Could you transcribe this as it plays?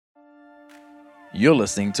You're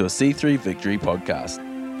listening to a C3 Victory podcast.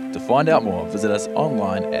 To find out more, visit us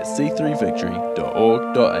online at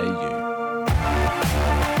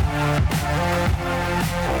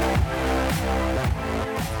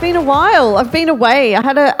c3victory.org.au. It's been a while. I've been away. I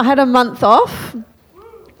had a month off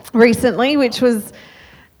recently, which was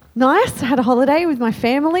nice. I had a holiday with my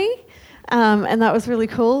family, and that was really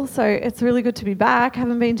cool. So it's really good to be back. I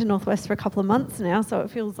haven't been to Northwest for a couple of months now, so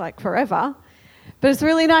it feels like forever. But it's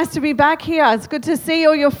really nice to be back here. It's good to see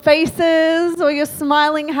all your faces, all your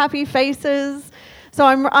smiling, happy faces. So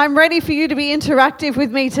I'm ready for you to be interactive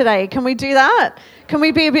with me today. Can we do that? Can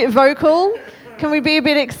we be a bit vocal? Can we be a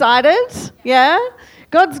bit excited? Yeah?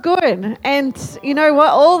 God's good. And you know what?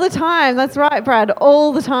 All the time. That's right, Brad.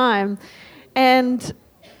 All the time. And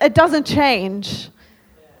it doesn't change.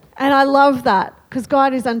 And I love that because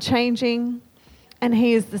God is unchanging and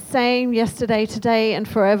He is the same yesterday, today, and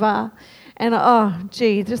forever. And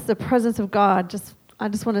just the presence of God, I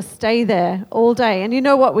just want to stay there all day. And you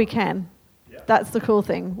know what? We can. Yeah. That's the cool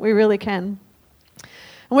thing. We really can.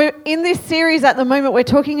 And we're in this series at the moment, we're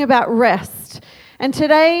talking about rest. And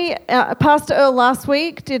today, Pastor Earl last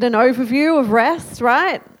week did an overview of rest,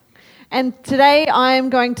 right? And today I'm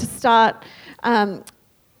going to start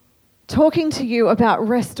talking to you about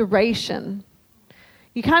restoration.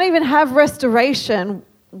 You can't even have restoration,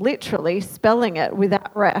 literally spelling it,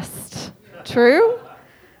 without rest. True?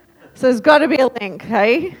 So there's got to be a link,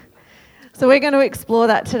 hey? So we're going to explore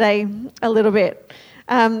that today a little bit.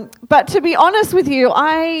 But to be honest with you,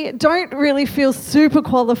 I don't really feel super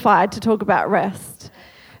qualified to talk about rest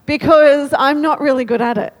because I'm not really good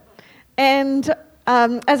at it. And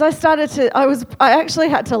as I started I actually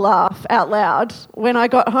had to laugh out loud when I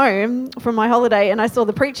got home from my holiday and I saw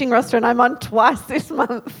the preaching roster and I'm on twice this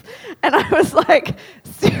month. And I was like,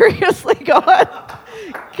 seriously, God?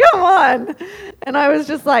 Come on. And I was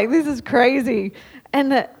just like, this is crazy.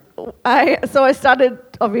 And I started,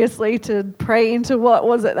 obviously, to pray into what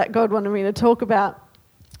was it that God wanted me to talk about.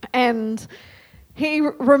 And He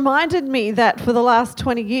reminded me that for the last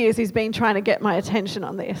 20 years, He's been trying to get my attention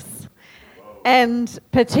on this. And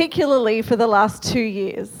particularly for the last 2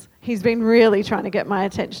 years, He's been really trying to get my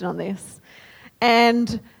attention on this.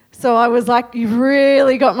 And so I was like, you've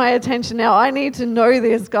really got my attention now. I need to know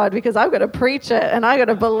this, God, because I've got to preach it and I've got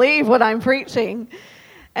to believe what I'm preaching.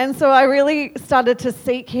 And so I really started to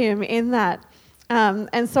seek Him in that.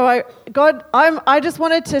 And so I just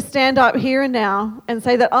wanted to stand up here and now and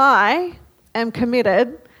say that I am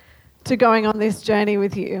committed to going on this journey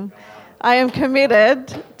with you. I am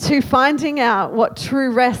committed to finding out what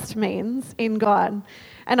true rest means in God.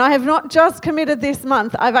 And I have not just committed this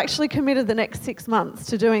month, I've actually committed the next 6 months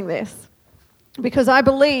to doing this. Because I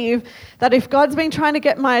believe that if God's been trying to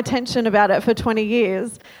get my attention about it for 20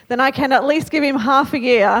 years, then I can at least give Him half a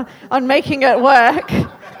year on making it work.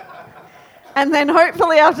 And then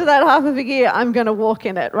hopefully after that half of a year, I'm going to walk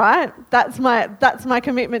in it, right? That's my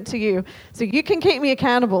commitment to you. So you can keep me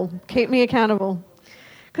accountable. Keep me accountable.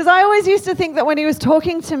 Because I always used to think that when He was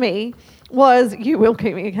talking to me you will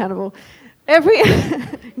keep me accountable.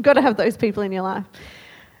 You've got to have those people in your life.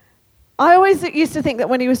 I always used to think that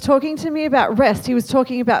when He was talking to me about rest, He was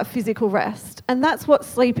talking about physical rest. And that's what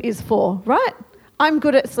sleep is for, right? I'm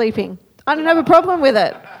good at sleeping. I don't have a problem with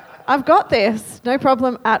it. I've got this. No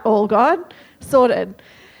problem at all, God. Sorted.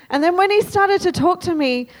 And then when He started to talk to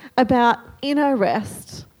me about inner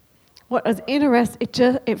rest, what was inner rest,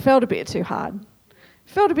 it felt a bit too hard.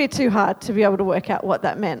 It felt a bit too hard to be able to work out what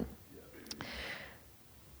that meant.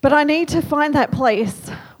 But I need to find that place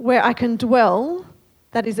where I can dwell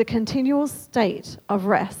that is a continual state of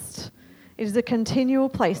rest. It is a continual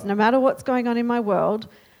place. No matter what's going on in my world,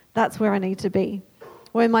 that's where I need to be.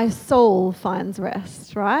 Where my soul finds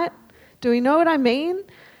rest, right? Do we know what I mean?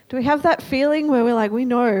 Do we have that feeling where we're like, we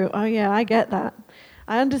know, oh yeah, I get that.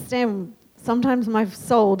 I understand sometimes my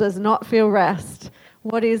soul does not feel rest.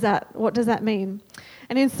 What is that? What does that mean?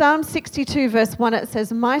 And in Psalm 62 verse 1 it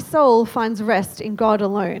says, my soul finds rest in God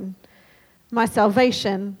alone. My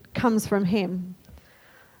salvation comes from Him.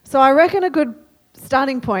 So I reckon a good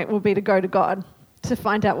starting point will be to go to God to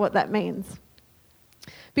find out what that means.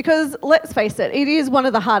 Because let's face it, it is one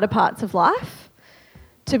of the harder parts of life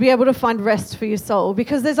to be able to find rest for your soul,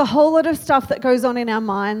 because there's a whole lot of stuff that goes on in our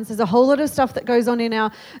minds. There's a whole lot of stuff that goes on in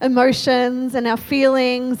our emotions and our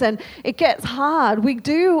feelings, and it gets hard. We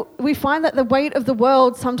find that the weight of the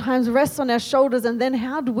world sometimes rests on our shoulders, and then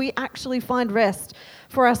how do we actually find rest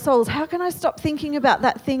for our souls? How can I stop thinking about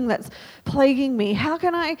that thing that's plaguing me? How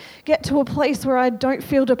can I get to a place where I don't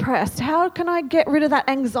feel depressed? How can I get rid of that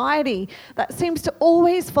anxiety that seems to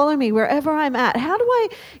always follow me wherever I'm at? How do I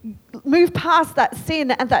move past that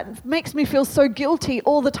sin and that makes me feel so guilty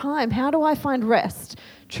all the time? How do I find rest,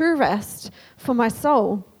 true rest for my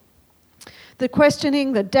soul? The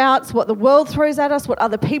questioning, the doubts, what the world throws at us, what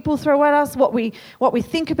other people throw at us, what we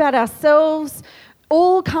think about ourselves,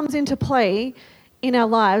 all comes into play in our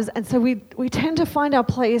lives. And so we tend to find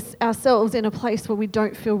ourselves in a place where we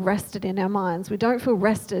don't feel rested in our minds. We don't feel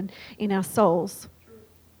rested in our souls.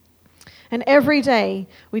 And every day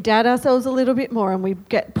we doubt ourselves a little bit more and we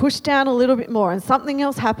get pushed down a little bit more and something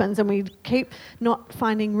else happens and we keep not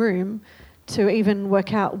finding room to even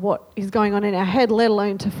work out what is going on in our head, let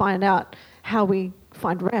alone to find out how we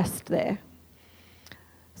find rest there.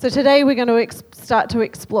 So today we're going to start to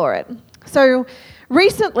explore it. So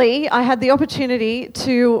recently I had the opportunity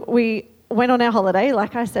we went on our holiday,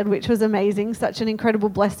 like I said, which was amazing, such an incredible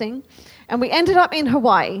blessing. And we ended up in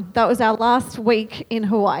Hawaii. That was our last week in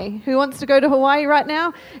Hawaii. Who wants to go to Hawaii right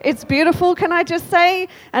now? It's beautiful, can I just say?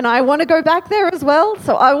 And I want to go back there as well,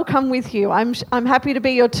 so I will come with you. I'm happy to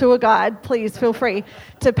be your tour guide. Please feel free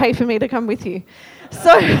to pay for me to come with you.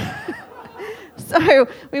 So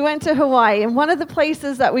we went to Hawaii, and one of the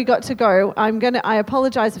places that we got to go, I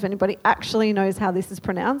apologize if anybody actually knows how this is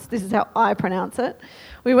pronounced. This is how I pronounce it.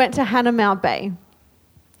 We went to Hanamau Bay.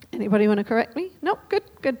 Anybody want to correct me? No?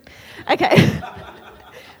 Good. Okay.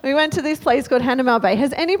 We went to this place called Hanamau Bay.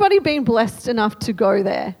 Has anybody been blessed enough to go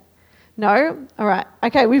there? No? All right.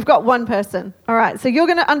 Okay, we've got one person. All right, so you're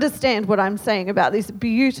going to understand what I'm saying about this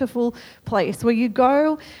beautiful place where you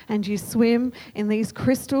go and you swim in these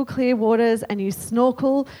crystal clear waters and you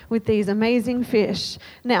snorkel with these amazing fish.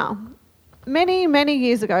 Now, many, many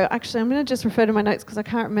years ago, actually, I'm going to just refer to my notes because I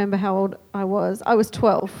can't remember how old I was. I was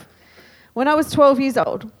 12. When I was 12 years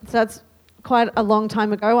old, so that's quite a long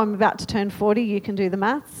time ago. I'm about to turn 40. You can do the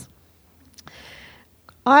maths.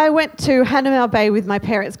 I went to Hanamau Bay with my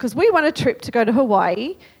parents because we won a trip to go to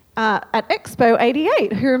Hawaii at Expo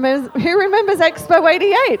 88. Who remembers Expo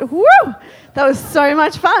 88? Woo! That was so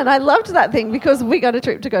much fun. I loved that thing because we got a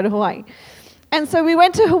trip to go to Hawaii. And so we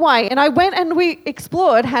went to Hawaii, and I went and we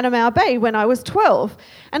explored Hanamau Bay when I was 12.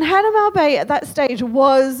 And Hanamau Bay at that stage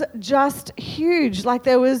was just huge. Like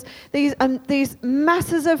there was these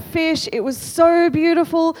masses of fish. It was so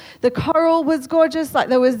beautiful. The coral was gorgeous. Like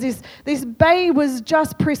there was this bay was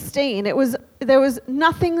just pristine. There was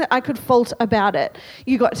nothing that I could fault about it.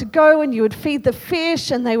 You got to go and you would feed the fish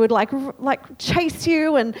and they would like chase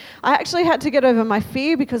you. And I actually had to get over my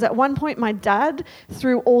fear because at one point my dad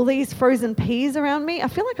threw all these frozen peas around me. I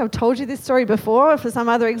feel like I've told you this story before for some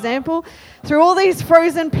other example. Threw all these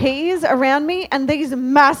frozen peas around me and these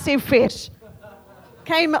massive fish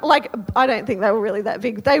came, like, I don't think they were really that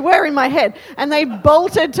big. They were in my head, and they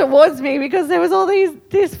bolted towards me because there was all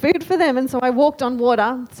this food for them. And so I walked on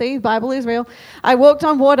water. See, Bible is real. I walked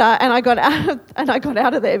on water, and I got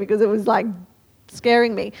out of there because it was like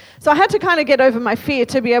scaring me. So I had to kind of get over my fear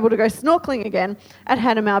to be able to go snorkeling again at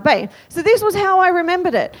Hanamau Bay. So this was how I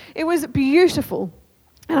remembered it. It was beautiful.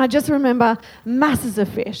 And I just remember masses of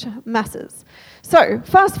fish, masses. So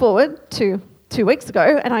fast forward to 2 weeks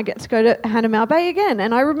ago, and I get to go to Hanamau Bay again,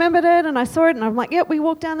 and I remembered it, and I saw it, and I'm like, yep, we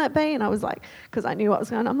walked down that bay, and I was like, because I knew what was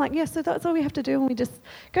going on, I'm like, yes, so that's all we have to do, and we just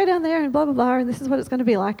go down there, and blah, blah, blah, and this is what it's going to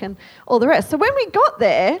be like, and all the rest. So when we got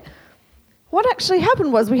there, what actually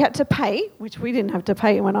happened was we had to pay, which we didn't have to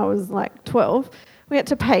pay when I was like 12, we had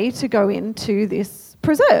to pay to go into this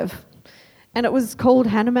preserve, and it was called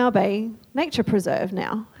Hanamau Bay Nature Preserve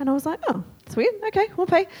now, and I was like, oh, it's weird, okay, we'll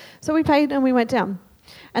pay. So we paid, and we went down.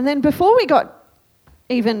 And then before we got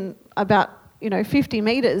even about 50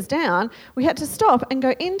 metres down, we had to stop and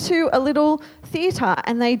go into a little theatre,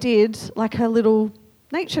 and they did like a little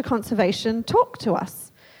nature conservation talk to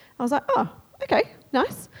us. I was like, oh, okay,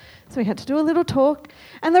 nice. So we had to do a little talk.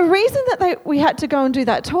 And the reason that we had to go and do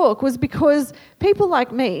that talk was because people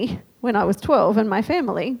like me, when I was 12, and my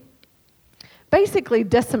family, basically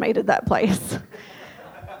decimated that place.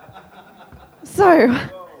 So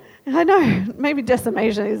I know, maybe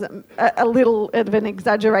decimation is a little of an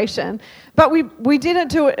exaggeration, but we didn't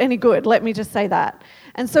do it any good, let me just say that.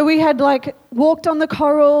 And so we had walked on the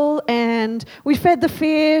coral and we fed the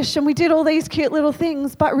fish and we did all these cute little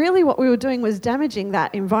things, but really what we were doing was damaging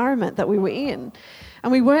that environment that we were in.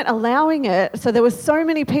 And we weren't allowing it, so there were so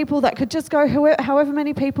many people that could just go, however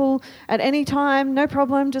many people at any time, no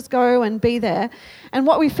problem, just go and be there. And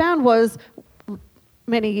what we found was,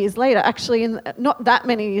 many years later, actually not that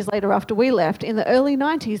many years later after we left, in the early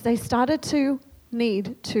 90s, they started to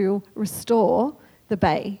need to restore the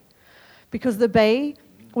bay because the bay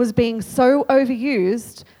was being so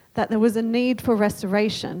overused that there was a need for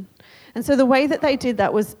restoration. And so the way that they did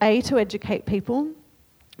that was, A, to educate people,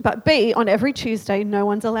 But B, on every Tuesday, no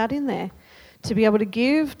one's allowed in there, to be able to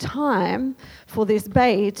give time for this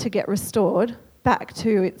bay to get restored back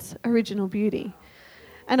to its original beauty.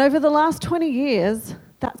 And over the last 20 years,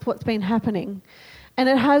 that's what's been happening. And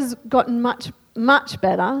it has gotten much, much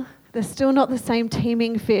better. There's still not the same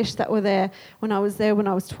teeming fish that were there when I was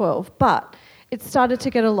 12. But it started to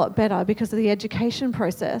get a lot better because of the education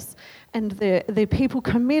process and the people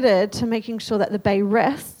committed to making sure that the bay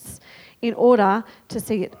rests in order to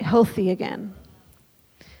see it healthy again.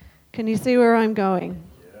 Can you see where I'm going?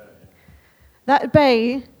 That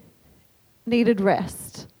bay needed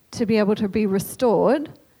rest to be able to be restored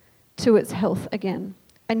to its health again.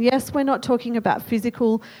 And yes, we're not talking about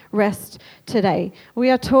physical rest today. We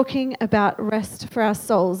are talking about rest for our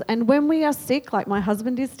souls. And when we are sick, like my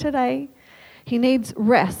husband is today, he needs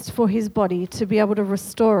rest for his body to be able to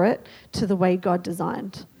restore it to the way God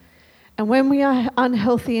designed. And when we are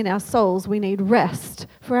unhealthy in our souls, we need rest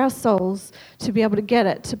for our souls to be able to get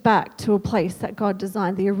it back to a place that God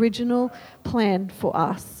designed, the original plan for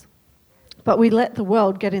us. But we let the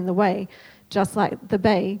world get in the way, just like the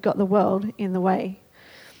bay got the world in the way.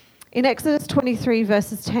 In Exodus 23,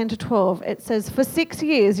 verses 10 to 12, it says, "For 6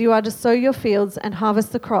 years you are to sow your fields and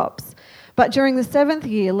harvest the crops. But during the 7th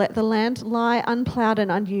year, let the land lie unplowed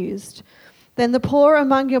and unused. Then the poor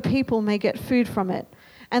among your people may get food from it,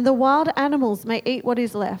 and the wild animals may eat what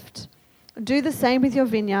is left. Do the same with your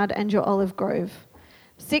vineyard and your olive grove.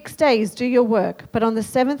 6 days do your work, but on the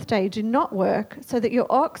 7th day do not work, so that your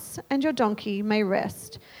ox and your donkey may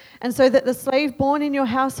rest, and so that the slave born in your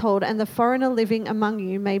household and the foreigner living among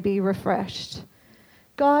you may be refreshed."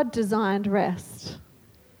 God designed rest.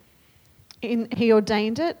 He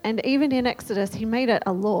ordained it, and even in Exodus, he made it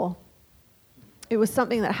a law. It was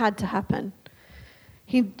something that had to happen.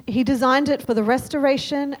 He designed it for the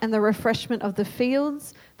restoration and the refreshment of the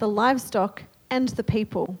fields, the livestock, and the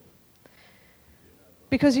people.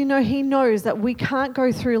 Because, he knows that we can't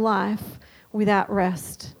go through life without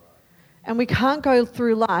rest. And we can't go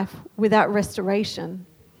through life without restoration.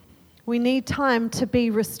 We need time to be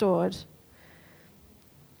restored.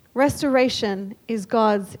 Restoration is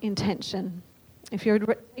God's intention. If you're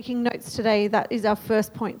taking notes today, that is our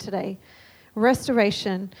first point today.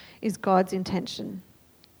 Restoration is God's intention.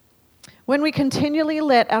 When we continually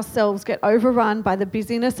let ourselves get overrun by the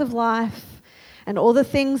busyness of life and all the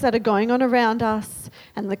things that are going on around us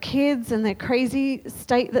and the kids and their crazy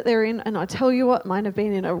state that they're in, and I tell you what, mine have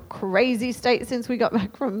been in a crazy state since we got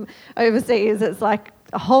back from overseas. It's like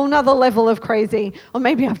a whole nother level of crazy. Or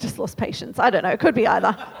maybe I've just lost patience. I don't know. It could be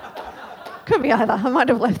either. I might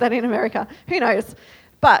have left that in America. Who knows?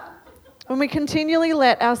 But when we continually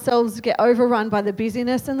let ourselves get overrun by the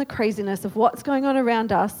busyness and the craziness of what's going on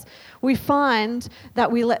around us, we find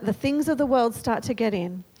that we let the things of the world start to get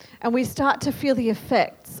in, and we start to feel the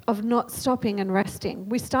effects of not stopping and resting.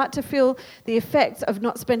 We start to feel the effects of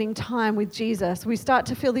not spending time with Jesus. We start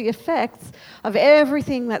to feel the effects of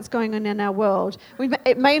everything that's going on in our world.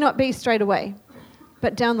 It may not be straight away,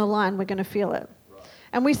 but down the line we're going to feel it.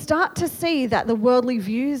 And we start to see that the worldly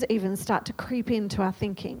views even start to creep into our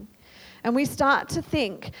thinking. And we start to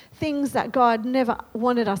think things that God never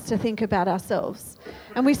wanted us to think about ourselves.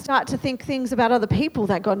 And we start to think things about other people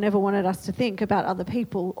that God never wanted us to think about other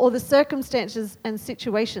people, or the circumstances and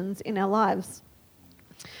situations in our lives.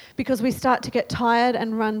 Because we start to get tired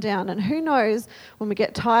and run down. And who knows, when we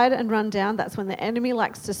get tired and run down, that's when the enemy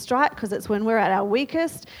likes to strike, because it's when we're at our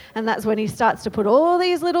weakest, and that's when he starts to put all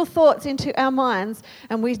these little thoughts into our minds,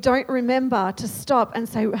 and we don't remember to stop and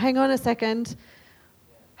say, hang on a second,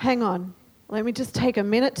 hang on, let me just take a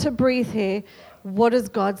minute to breathe here. What does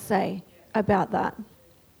God say about that?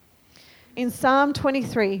 In Psalm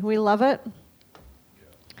 23, we love it.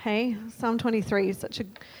 Hey, Psalm 23 is such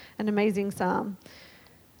an amazing psalm.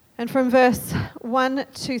 And from verse 1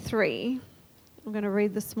 to 3, I'm going to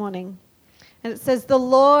read this morning. And it says, "The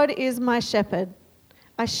Lord is my shepherd.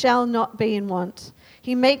 I shall not be in want.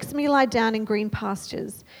 He makes me lie down in green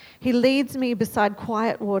pastures. He leads me beside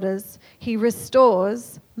quiet waters. He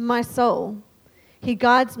restores my soul. He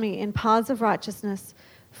guides me in paths of righteousness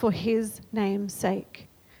for his name's sake."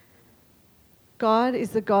 God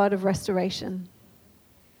is the God of restoration.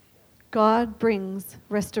 God brings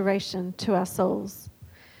restoration to our souls.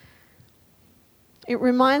 It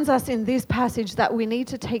reminds us in this passage that we need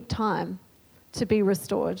to take time to be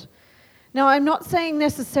restored. Now, I'm not saying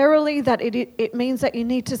necessarily that it means that you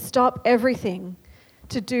need to stop everything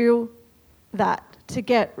to do that, to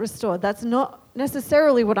get restored. That's not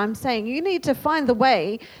necessarily what I'm saying. You need to find the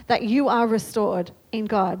way that you are restored in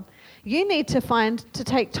God. You need to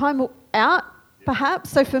take time out perhaps.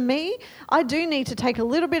 So for me, I do need to take a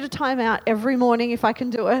little bit of time out every morning if I can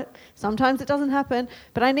do it. Sometimes it doesn't happen,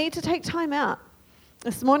 but I need to take time out.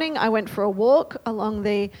 This morning I went for a walk along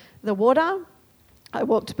the water. I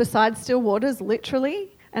walked beside still waters, literally,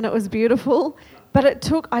 and it was beautiful. But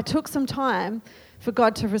I took some time for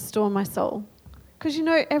God to restore my soul. Because,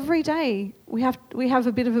 every day we have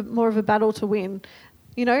a bit more of a battle to win.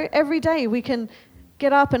 Every day we can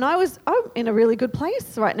get up, and I'm in a really good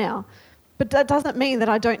place right now. But that doesn't mean that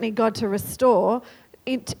I don't need God to restore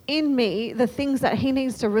in me the things that he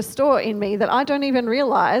needs to restore in me that I don't even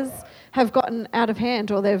realize have gotten out of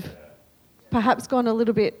hand, or they've perhaps gone a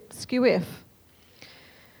little bit skew-if.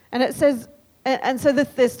 And it says, so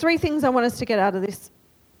there's three things I want us to get out of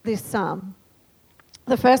this psalm.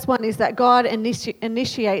 The first one is that God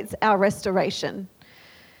initiates our restoration.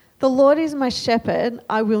 The Lord is my shepherd,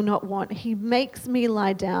 I will not want. He makes me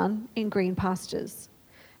lie down in green pastures.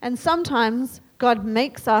 And sometimes God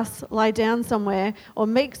makes us lie down somewhere, or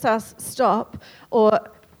makes us stop, or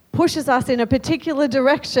pushes us in a particular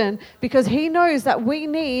direction because he knows that we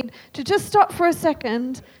need to just stop for a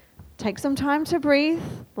second, take some time to breathe,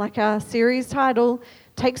 like our series title,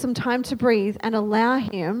 take some time to breathe and allow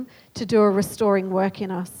him to do a restoring work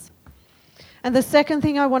in us. And the second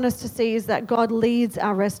thing I want us to see is that God leads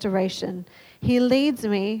our restoration. He leads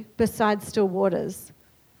me beside still waters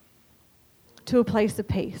to a place of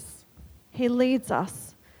peace. He leads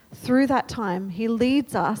us through that time. He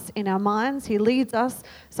leads us in our minds. He leads us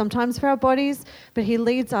sometimes for our bodies, but he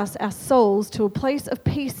leads us, our souls, to a place of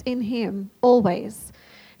peace in him always.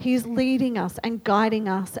 He's leading us and guiding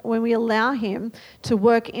us. When we allow him to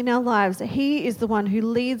work in our lives, he is the one who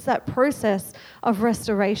leads that process of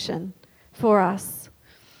restoration for us.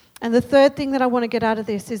 And the third thing that I want to get out of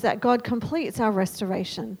this is that God completes our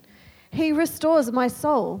restoration. He restores my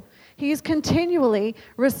soul. He is continually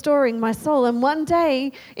restoring my soul. And one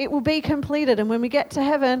day it will be completed. And when we get to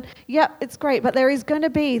heaven, it's great. But there is going to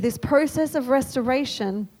be this process of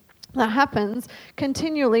restoration that happens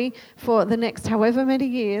continually for the next however many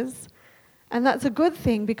years. And that's a good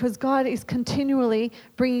thing because God is continually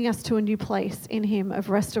bringing us to a new place in him of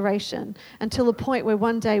restoration until the point where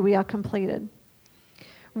one day we are completed.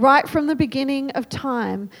 Right from the beginning of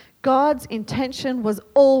time, God's intention was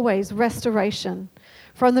always restoration.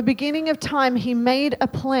 From the beginning of time, he made a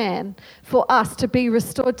plan for us to be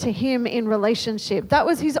restored to him in relationship. That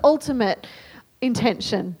was his ultimate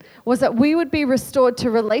intention, was that we would be restored to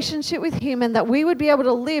relationship with him and that we would be able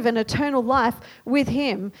to live an eternal life with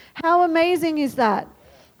him. How amazing is that?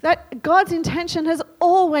 That God's intention has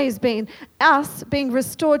always been us being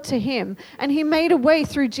restored to him, and he made a way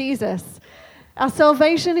through Jesus. Our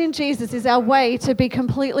salvation in Jesus is our way to be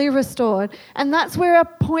completely restored, and that's where our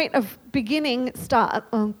point of beginning starts.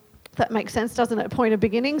 That makes sense, doesn't it? Point of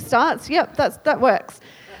beginning starts. Yep, that works.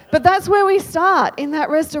 But that's where we start in that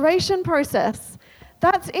restoration process.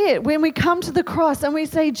 That's it. When we come to the cross and we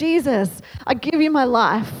say, Jesus, I give you my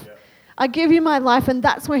life. Yeah. I give you my life. And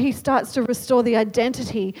that's where he starts to restore the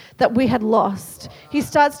identity that we had lost. He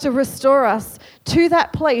starts to restore us to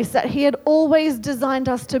that place that he had always designed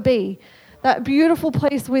us to be, that beautiful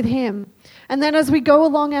place with him. And then as we go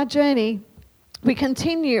along our journey, we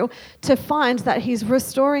continue to find that he's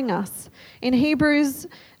restoring us. In Hebrews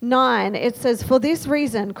 9, it says, "For this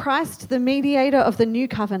reason, Christ, the mediator of the new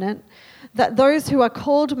covenant, that those who are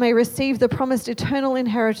called may receive the promised eternal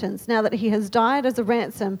inheritance, now that he has died as a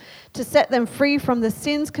ransom to set them free from the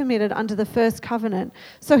sins committed under the first covenant."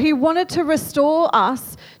 So he wanted to restore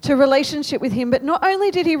us to relationship with him, but not only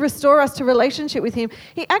did he restore us to relationship with him,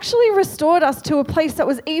 he actually restored us to a place that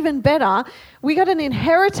was even better. We got an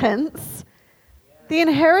inheritance. The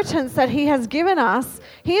inheritance that he has given us,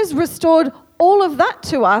 he has restored all of that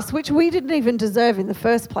to us, which we didn't even deserve in the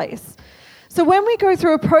first place. So when we go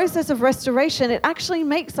through a process of restoration, it actually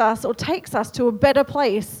makes us or takes us to a better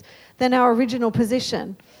place than our original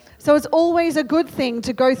position. So it's always a good thing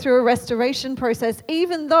to go through a restoration process,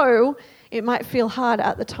 even though it might feel hard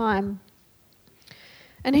at the time.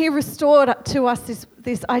 And he restored to us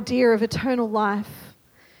this idea of eternal life.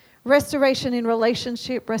 Restoration in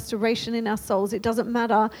relationship, restoration in our souls. It doesn't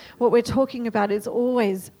matter what we're talking about. It's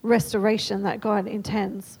always restoration that God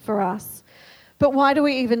intends for us. But why do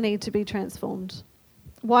we even need to be transformed?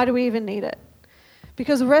 Why do we even need it?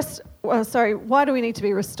 Because why do we need to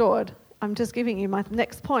be restored? I'm just giving you my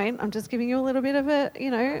next point. I'm just giving you a little bit of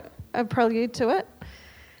a prelude to it.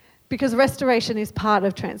 Because restoration is part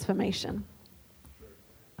of transformation.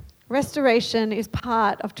 Restoration is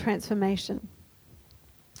part of transformation.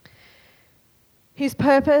 His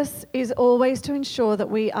purpose is always to ensure that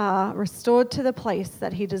we are restored to the place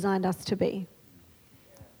that he designed us to be.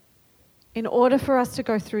 In order for us to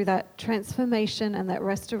go through that transformation and that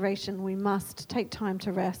restoration, we must take time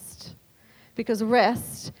to rest. Because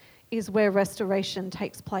rest is where restoration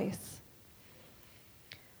takes place.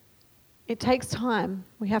 It takes time.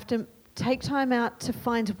 We have to take time out to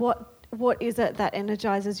find what is it that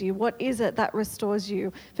energizes you? What is it that restores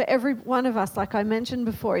you? For every one of us, like I mentioned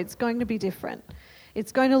before, it's going to be different.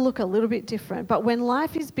 It's going to look a little bit different. But when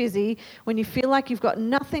life is busy, when you feel like you've got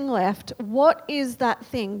nothing left, what is that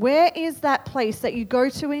thing? Where is that place that you go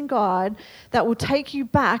to in God that will take you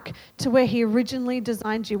back to where He originally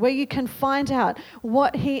designed you, where you can find out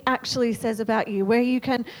what He actually says about you, where you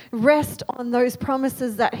can rest on those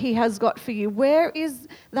promises that He has got for you? Where is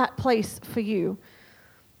that place for you?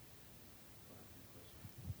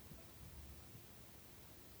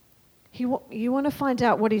 You want to find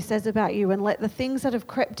out what He says about you and let the things that have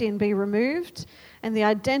crept in be removed, and the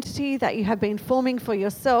identity that you have been forming for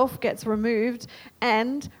yourself gets removed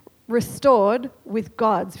and restored with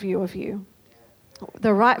God's view of you.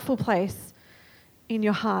 The rightful place in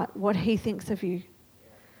your heart, what He thinks of you.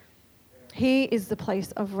 He is the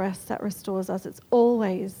place of rest that restores us. It's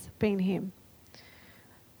always been Him.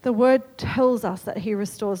 The Word tells us that He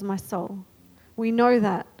restores my soul. We know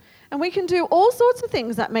that. And we can do all sorts of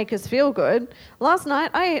things that make us feel good. Last night,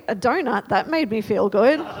 I ate a donut that made me feel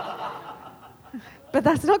good. But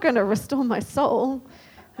that's not going to restore my soul.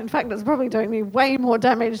 In fact, it's probably doing me way more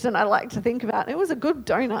damage than I like to think about. It was a good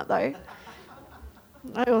donut, though.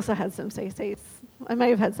 I also had some CCs. I may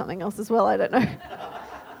have had something else as well, I don't know.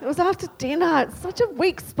 It was after dinner. It's such a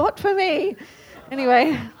weak spot for me.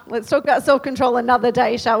 Anyway, let's talk about self-control another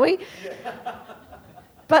day, shall we?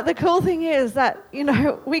 But the cool thing is that,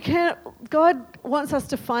 God wants us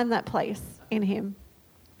to find that place in Him.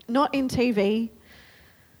 Not in TV,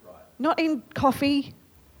 not in coffee,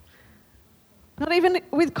 not even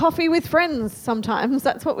with coffee with friends sometimes.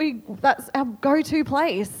 That's our go-to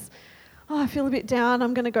place. Oh, I feel a bit down.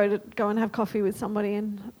 I'm going to go and have coffee with somebody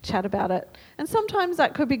and chat about it. And sometimes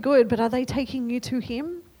that could be good, but are they taking you to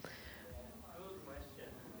Him?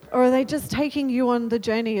 Or are they just taking you on the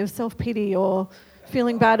journey of self-pity or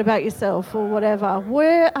feeling bad about yourself or whatever?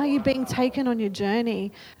 Where are you being taken on your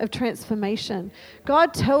journey of transformation?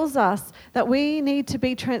 God tells us that we need to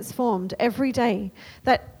be transformed every day.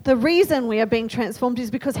 That the reason we are being transformed is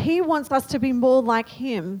because He wants us to be more like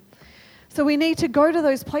Him. So we need to go to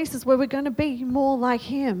those places where we're going to be more like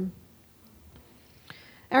Him.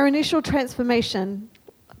 Our initial transformation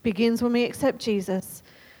begins when we accept Jesus,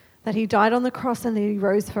 that He died on the cross and that He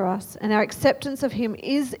rose for us. And our acceptance of Him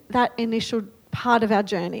is that initial part of our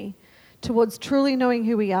journey towards truly knowing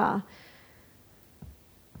who we are.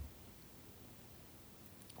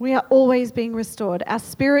 We are always being restored. Our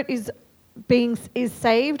spirit is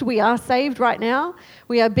saved. We are saved right now.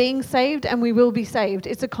 We are being saved and we will be saved.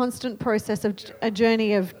 It's a constant process of a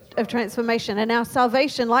journey of transformation. And our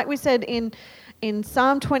salvation, like we said in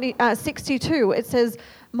Psalm 62, it says,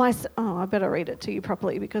 I better read it to you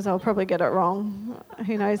properly because I'll probably get it wrong.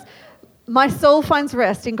 Who knows? My soul finds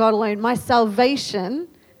rest in God alone. My salvation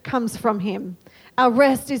comes from Him. Our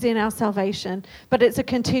rest is in our salvation, but it's a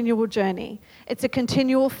continual journey. It's a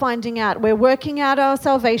continual finding out. We're working out our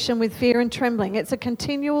salvation with fear and trembling. It's a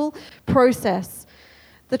continual process.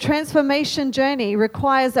 The transformation journey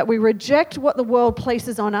requires that we reject what the world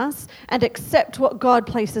places on us and accept what God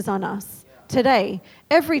places on us today,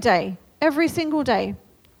 every single day.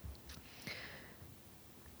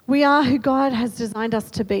 We are who God has designed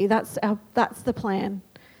us to be. That's the plan.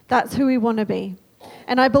 That's who we want to be.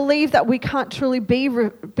 And I believe that we can't truly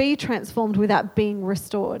be transformed without being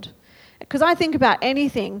restored. Because I think about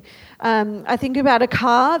anything. I think about a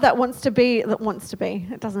car that wants to be,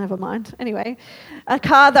 it doesn't have a mind. Anyway, a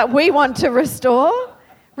car that we want to restore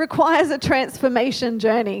requires a transformation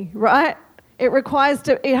journey, right?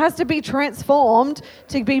 It has to be transformed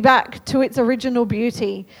to be back to its original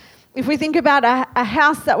beauty. If we think about a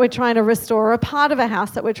house that we're trying to restore, or a part of a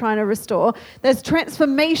house that we're trying to restore, there's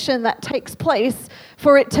transformation that takes place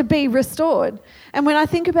for it to be restored. And when I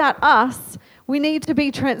think about us, we need to be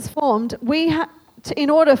transformed in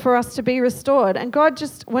order for us to be restored. And God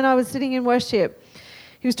when I was sitting in worship,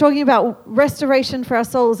 He was talking about restoration for our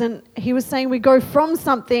souls, and He was saying we go from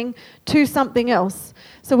something to something else.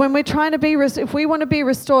 So when we're trying to if we want to be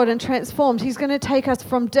restored and transformed, He's going to take us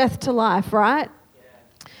from death to life, right?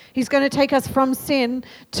 He's going to take us from sin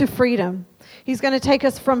to freedom. He's going to take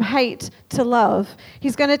us from hate to love.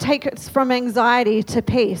 He's going to take us from anxiety to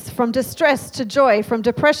peace, from distress to joy, from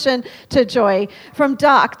depression to joy, from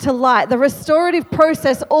dark to light. The restorative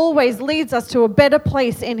process always leads us to a better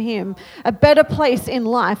place in Him, a better place in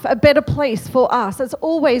life, a better place for us. It's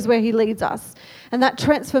always where He leads us. And that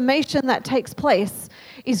transformation that takes place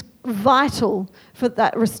is vital for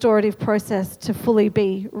that restorative process to fully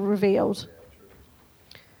be revealed.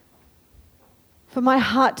 For my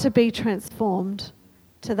heart to be transformed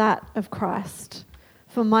to that of Christ,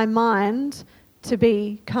 for my mind to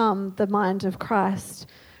become the mind of Christ,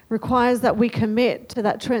 requires that we commit to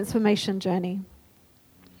that transformation journey.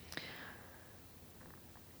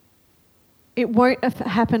 It won't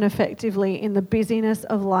happen effectively in the busyness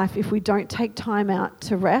of life if we don't take time out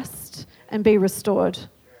to rest and be restored.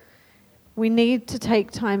 We need to take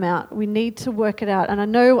time out. We need to work it out.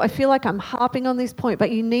 And I feel like I'm harping on this point, but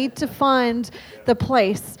you need to find the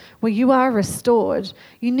place where you are restored.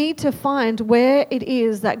 You need to find where it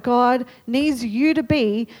is that God needs you to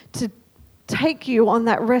be to take you on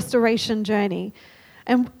that restoration journey.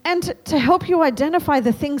 And to help you identify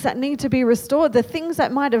the things that need to be restored, the things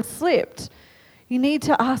that might have slipped. You need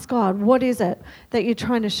to ask God, what is it that you're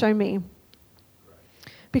trying to show me?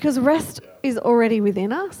 Because rest is already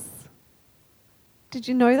within us. Did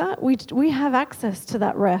you know that? We have access to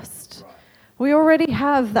that rest. We already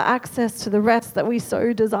have the access to the rest that we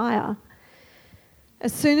so desire.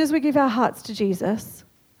 As soon as we give our hearts to Jesus,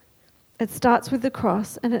 it starts with the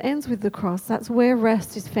cross and it ends with the cross. That's where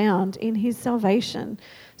rest is found, in His salvation.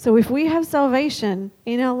 So if we have salvation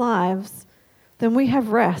in our lives, then we have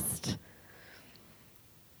rest.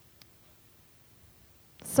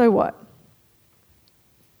 So what?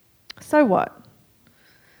 So what?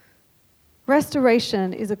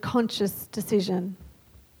 Restoration is a conscious decision.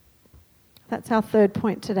 That's our third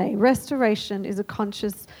point today. Restoration is a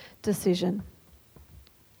conscious decision.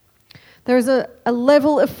 There is a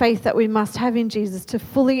level of faith that we must have in Jesus to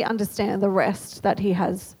fully understand the rest that He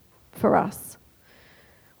has for us.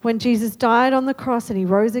 When Jesus died on the cross and He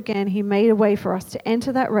rose again, He made a way for us to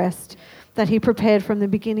enter that rest that He prepared from the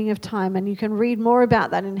beginning of time. And you can read more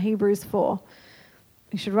about that in Hebrews 4.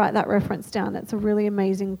 You should write that reference down. It's a really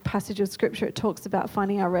amazing passage of Scripture. It talks about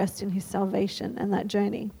finding our rest in His salvation and that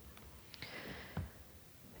journey.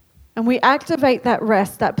 And we activate that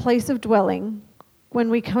rest, that place of dwelling, when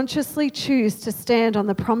we consciously choose to stand on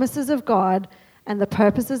the promises of God and the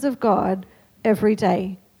purposes of God every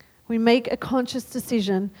day. We make a conscious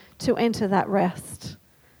decision to enter that rest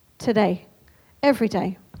today, every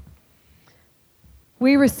day.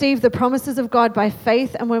 We receive the promises of God by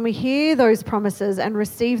faith, and when we hear those promises and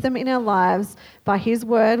receive them in our lives by His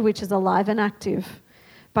word, which is alive and active,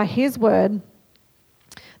 by His word,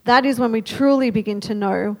 that is when we truly begin to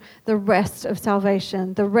know the rest of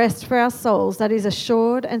salvation, the rest for our souls that is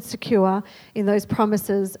assured and secure in those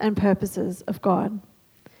promises and purposes of God.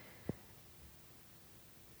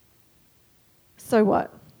 So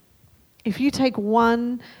what? If you take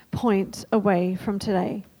one point away from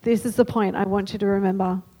today, this is the point I want you to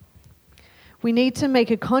remember. We need to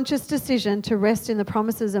make a conscious decision to rest in the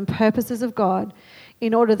promises and purposes of God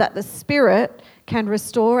in order that the Spirit can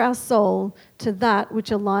restore our soul to that which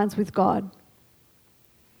aligns with God.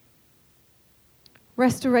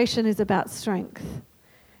 Restoration is about strength.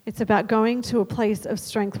 It's about going to a place of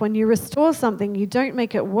strength. When you restore something, you don't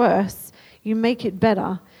make it worse, you make it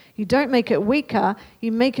better. You don't make it weaker,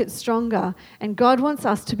 you make it stronger. And God wants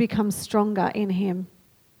us to become stronger in Him.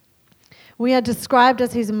 We are described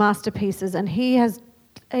as His masterpieces, and He has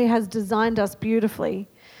designed us beautifully.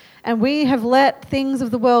 And we have let things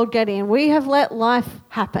of the world get in. We have let life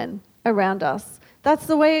happen around us. That's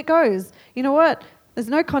the way it goes. You know what? There's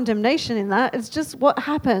no condemnation in that. It's just what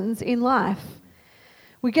happens in life.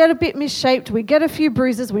 We get a bit misshaped, we get a few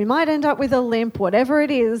bruises, we might end up with a limp, whatever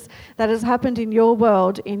it is that has happened in your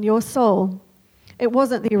world, in your soul. It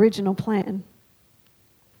wasn't the original plan.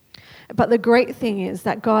 But the great thing is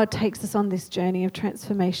that God takes us on this journey of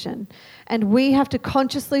transformation, and we have to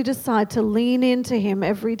consciously decide to lean into Him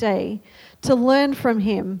every day, to learn from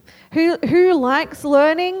Him. Who likes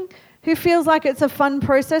learning? Who feels like it's a fun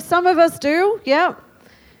process? Some of us do, yeah.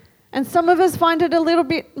 And some of us find it a little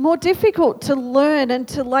bit more difficult to learn and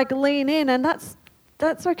to lean in, and that's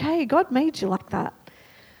okay. God made you like that.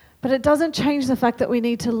 But it doesn't change the fact that we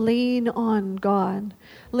need to lean on God,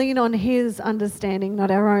 lean on His understanding,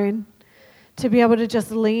 not our own, to be able to just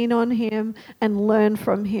lean on Him and learn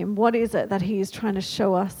from Him. What is it that He is trying to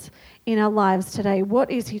show us in our lives today? What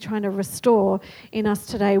is He trying to restore in us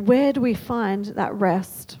today? Where do we find that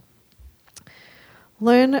rest?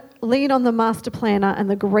 Lean on the master planner and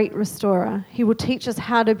the great restorer. He will teach us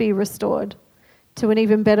how to be restored. to an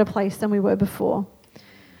even better place than we were before.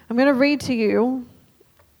 I'm going to read to you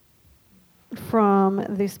from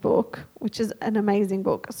this book, which is an amazing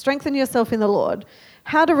book. Strengthen Yourself in the Lord.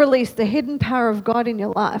 How to Release the Hidden Power of God in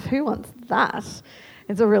Your Life. Who wants that?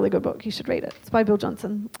 It's a really good book. You should read it. It's by Bill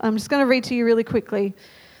Johnson. I'm just going to read to you really quickly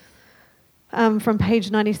from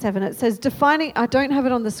page 97. It says, I don't have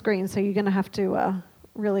it on the screen, so you're going to have to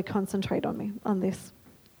really concentrate on this.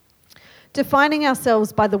 Defining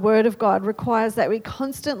ourselves by the Word of God requires that we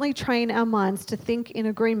constantly train our minds to think in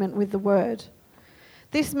agreement with the Word.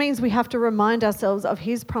 This means we have to remind ourselves of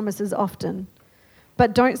His promises often.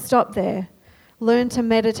 But don't stop there. Learn to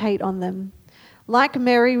meditate on them. Like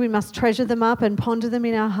Mary, we must treasure them up and ponder them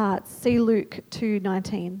in our hearts. See Luke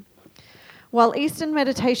 2:19. While Eastern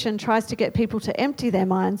meditation tries to get people to empty their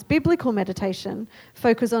minds, biblical meditation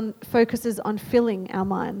focuses on filling our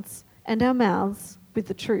minds and our mouths with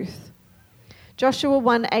the truth. Joshua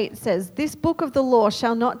 1:8 says, "This book of the law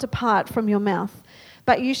shall not depart from your mouth,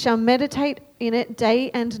 but you shall meditate in it day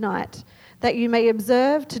and night, that you may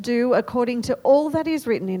observe to do according to all that is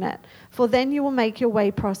written in it. For then you will make your way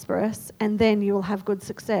prosperous, and then you will have good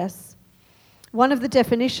success." One of the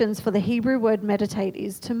definitions for the Hebrew word meditate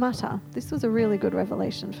is to mutter. This was a really good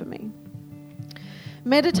revelation for me.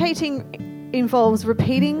 Meditating involves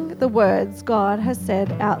repeating the words God has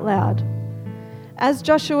said out loud. As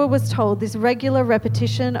Joshua was told, this regular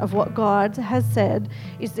repetition of what God has said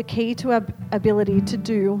is the key to our ability to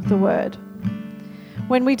do the word.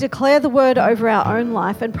 When we declare the word over our own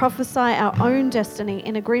life and prophesy our own destiny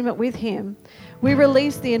in agreement with Him, we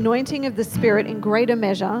release the anointing of the Spirit in greater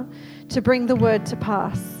measure to bring the word to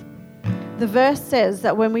pass. The verse says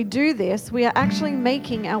that when we do this, we are actually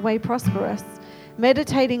making our way prosperous.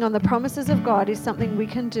 Meditating on the promises of God is something we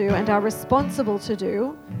can do and are responsible to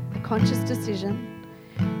do, a conscious decision,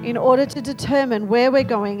 in order to determine where we're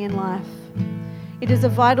going in life. It is a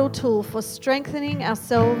vital tool for strengthening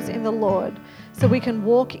ourselves in the Lord so we can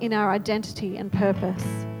walk in our identity and purpose.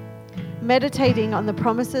 Meditating on the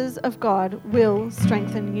promises of God will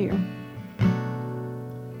strengthen you.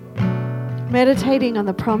 Meditating on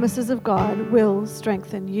the promises of God will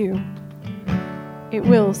strengthen you. It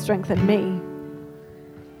will strengthen me.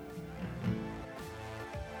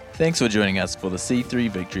 Thanks for joining us for the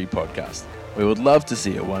C3 Victory podcast. We would love to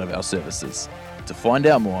see you at one of our services. To find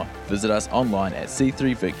out more, visit us online at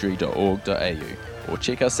c3victory.org.au or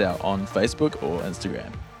check us out on Facebook or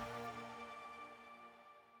Instagram.